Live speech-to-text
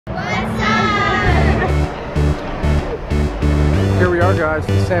are, guys.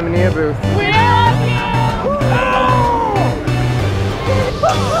 The Sam and Nia booth. We love you!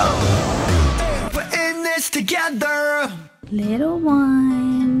 We're in this together. Little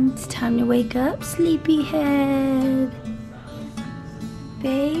one, it's time to wake up, sleepyhead.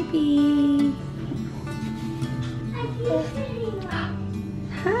 Baby.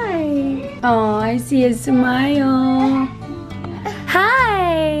 Hi. Oh, I see a smile.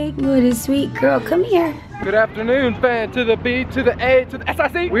 Hi. What a sweet girl. Come here. Good afternoon, fan. To the B, to the A, to the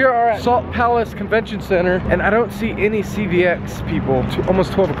SIC. We are at Salt Palace Convention Center, and I don't see any CVX people.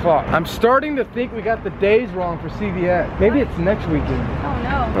 Almost 12 o'clock. I'm starting to think we got the days wrong for CVX. Maybe it's next weekend. Oh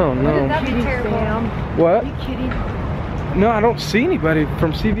no. Oh no. That'd be terrible. What? Are you kidding? No, I don't see anybody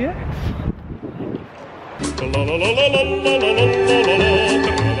from CVX.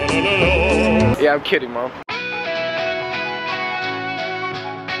 Yeah, I'm kidding, Mom.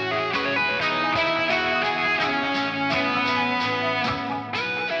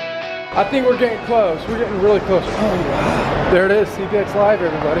 I think we're getting close. We're getting really close. Oh, wow. There it is, CVX Live,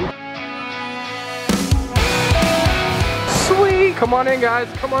 everybody. Sweet. Come on in, guys.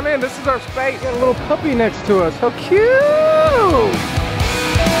 Come on in. This is our space. Got a little puppy next to us. How cute.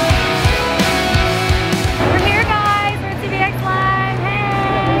 We're here, guys. We're at CVX Live.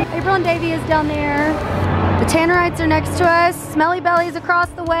 Hey. April and Davey is down there. The Tannerites are next to us. Smelly Belly's across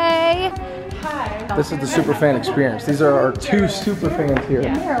the way. Hi. This is the super fan experience. These are our two super fans here.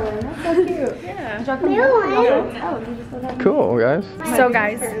 Yeah. Marilyn, that's so cute. Yeah. Cool, guys. So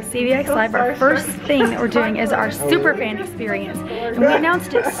guys, CVX Live, our first thing that we're doing is our super fan experience. And we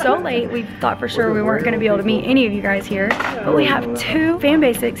announced it so late, we thought for sure we weren't going to be able to meet any of you guys here. But we have two fan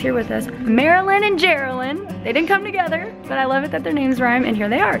basics here with us, Marilyn and Geraldine. They didn't come together, but I love it that their names rhyme, and here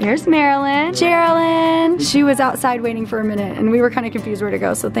they are. Here's Marilyn. Geraldine. She was outside waiting for a minute, and we were kind of confused where to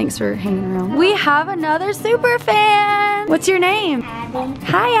go, so thanks for hanging around. We have another super fan. What's your name? Abby.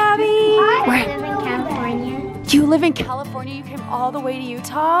 Hi, Abby. I live in California. You live in California? You came all the way to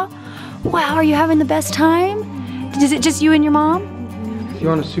Utah? Wow, are you having the best time? Is it just you and your mom? You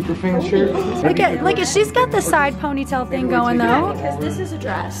want a super fan shirt? Look at, she's got the side ponytail thing going though. Because this is a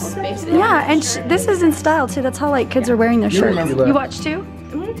dress, basically. Yeah, and this is in style too. That's how like kids are wearing their shirts. remember that. You watch too?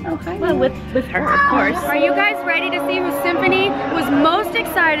 Okay. Well, with her, of course. Are you guys ready to see who Symphony was most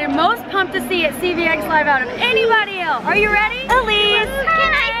excited, most pumped to see at CVX Live out of anybody else? Are you ready? Elise. Can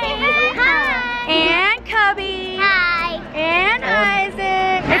I say hi? And Cubby. Hi. And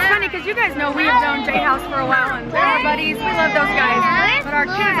Isaac. It's funny because you guys know we have known J House for a while and they're our buddies. We love those guys. But our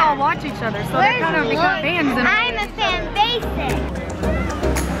kids all watch each other, so they're kind of become fans. I'm a fan basic.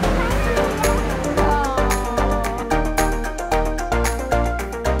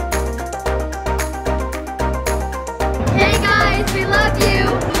 Hey guys, we love you.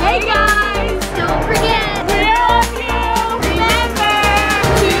 Hey guys, Don't forget. We love you! Remember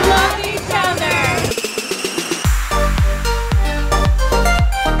to love each other!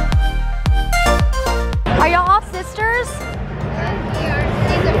 are y'all all sisters?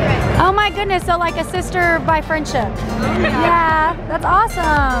 Oh my goodness, so like a sister by friendship. Yeah, that's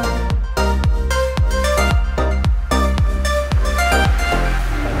awesome.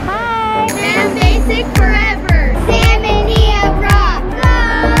 Hi. Sam basic forever. Sam and Nia rock. Go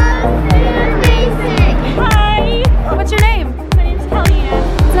Sam basic. Hi! What's your name? My name's Kellyanne.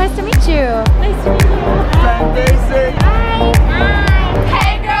 It's nice to meet you. Nice to meet you. Basic. Hi.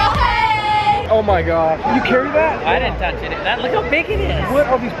 Hey girl, hey! Oh my God. You carry that? I didn't touch it. Look how big it is. What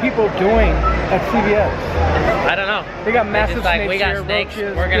are these people doing at CVS? I don't know. They got It's massive just like, snakes we got here, snakes.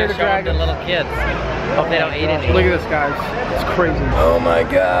 roaches, We're gonna bearded show them to dragons. little kids. Hope they don't eat any. Look at this, guys. It's crazy. Oh my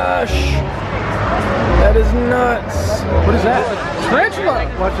gosh. That is nuts. What is that? Tarantula.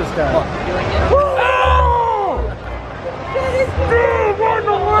 Watch this guy. Oh! Dude, what in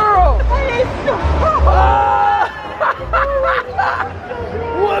the world?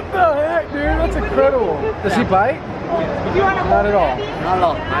 What the heck, dude? That's incredible. Does he bite? Not at all. Not at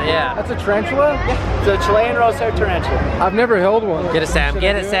all. Not yet. That's a tarantula? It's a Chilean rosehair tarantula. I've never held one. Get it, Sam. Should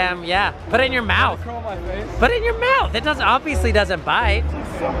Get I it, do Sam. Yeah. Put it in your mouth. Curl my face. Put it in your mouth. It obviously doesn't bite.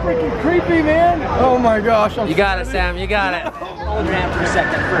 So freaking creepy, man. Oh my gosh. You got it, Sam. You got it. Hold your hand for a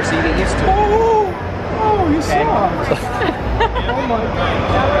second first so you get used to it. Oh, he's soft. Oh my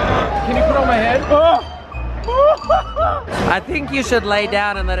God. Can you put it on my head? Oh. I think you should lay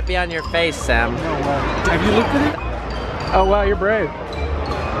down and let it be on your face, Sam. Have you looked at it? Oh wow, you're brave.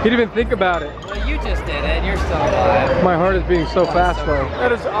 He didn't even think about it. Well, you just did it, and you're still alive. My heart is beating so fast though.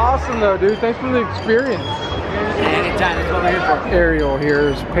 That is awesome though, dude. Thanks for the experience. Anytime, that's what we're here for. Ariel here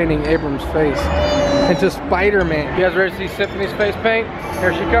is painting Abram's face into Spider-Man. You guys ready to see Symphony's face paint?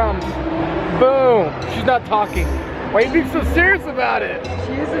 Here she comes. Boom. She's not talking. Why are you being so serious about it?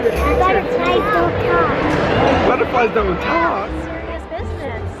 Butterflies don't talk. Butterflies don't talk. Serious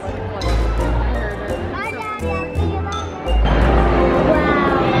business. Hi, Daddy. I'm thinking about it.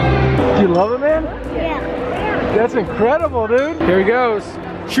 Wow. Do you love it, man? Yeah. That's incredible, dude. Here he goes.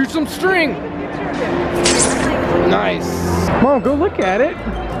 Shoot some string. Nice. Come on, go look at it. No.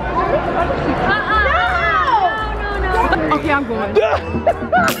 Okay, I'm going.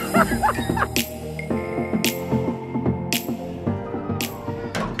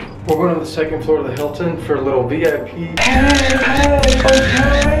 We're going to the second floor of the Hilton for a little VIP.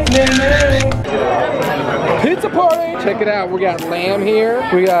 Pizza party! Check it out. We got lamb here.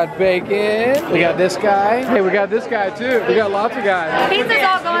 We got bacon. We got this guy. Hey, we got this guy too. We got lots of guys. Pizza's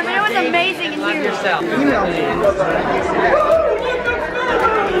all gone, but it was amazing and huge.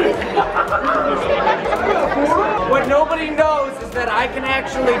 What nobody knows is that I can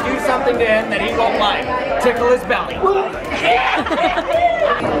actually do something to him that he won't like. Tickle his belly.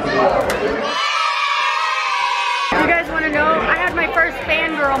 You guys want to know? I had my first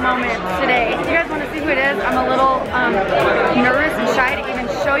fangirl moment today. You guys want to see who it is? I'm a little nervous and shy to even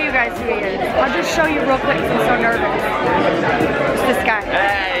show you guys who he is. I'll just show you real quick because I'm so nervous. It's this guy.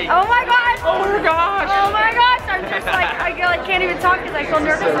 Hey. Oh my gosh! Oh my gosh! Oh my gosh! I'm just like, I can't even talk because I feel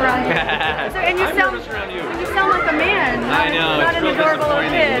nervous around you. So, and you sound like a man. I know, Not it's an real adorable little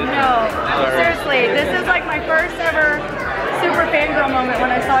kid. disappointing, No. Sorry. Seriously, this is like my first ever super fangirl moment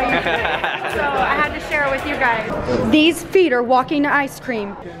when I saw you today. So I had to share it with you guys. These feet are walking to ice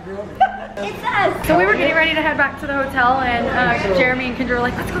cream. It's us. So we were getting ready to head back to the hotel and Jeremy and Kendra were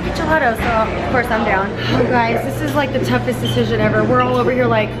like, let's go get gelato. So of course I'm down. Oh guys, this is like the toughest decision ever. We're all over here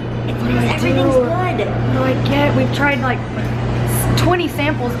like, Everything's good. no, I get, we've tried like 20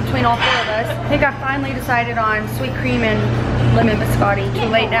 samples between all 4 of us. I think I finally decided on sweet cream and lemon biscotti. Too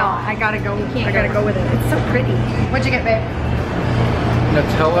late now. I gotta go with it. It's so pretty. What'd you get, babe?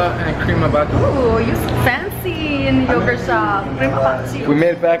 Nutella and cream abati. Ooh, you so fancy in the yogurt shop. We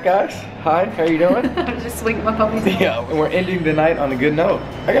made it back, guys. Hi, how you doing? Just swing my puppies. Yeah, and we're ending the night on a good note.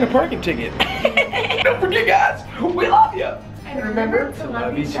 I got a parking ticket. Don't forget, guys, we love you. And remember to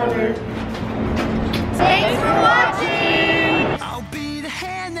love each other. Thanks for watching. I'll be the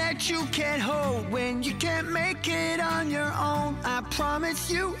hand that you can't hold when you can't make it on your own. I promise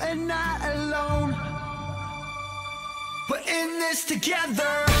you are not alone. We're in this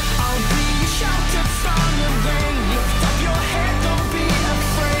together. I'll be your shelter from the rain. Lift up your head, don't be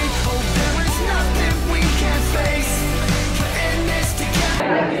afraid. Oh, there is nothing we can't face. We're in this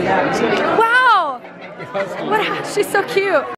together. Wow! What? She's so cute.